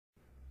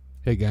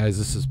Hey guys,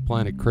 this is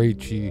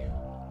Planetkrejci.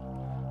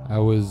 I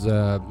was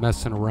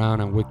messing around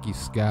on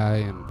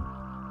Wikisky and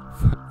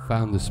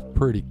found this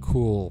pretty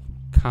cool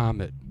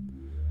comet.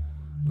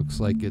 Looks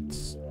like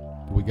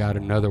we got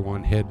another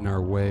one heading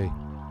our way.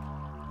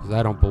 'Cause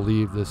I don't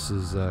believe this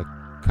is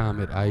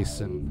Comet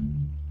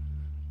Ison.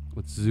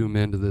 Let's zoom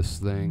into this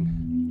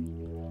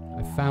thing.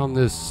 I found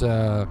this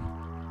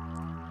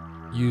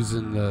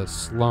using the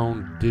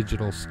Sloan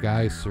Digital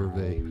Sky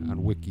Survey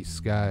on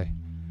Wikisky.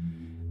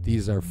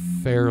 These are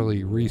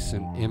fairly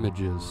recent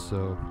images,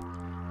 so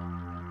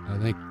I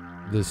think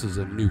this is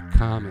a new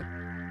comet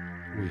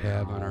we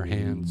have on our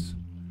hands.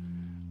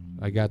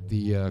 I got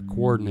the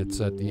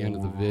coordinates at the end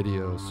of the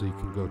video, so you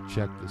can go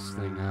check this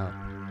thing out.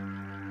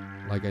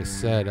 Like I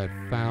said, I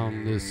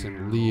found this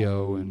in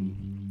Leo,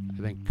 and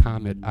I think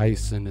Comet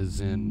Ison is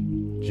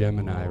in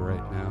Gemini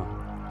right now.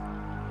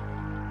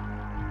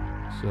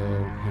 So,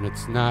 and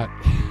it's not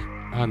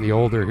on the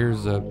older,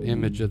 here's an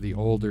image of the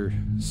older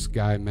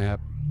sky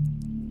map.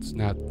 It's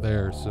not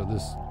there, so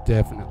this is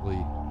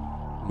definitely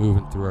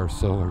moving through our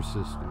solar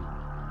system.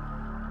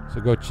 So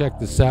go check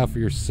this out for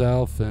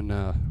yourself, and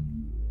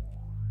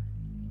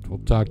we'll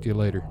talk to you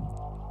later.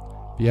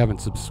 If you haven't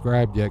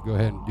subscribed yet, go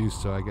ahead and do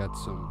so. I got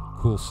some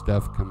cool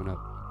stuff coming up.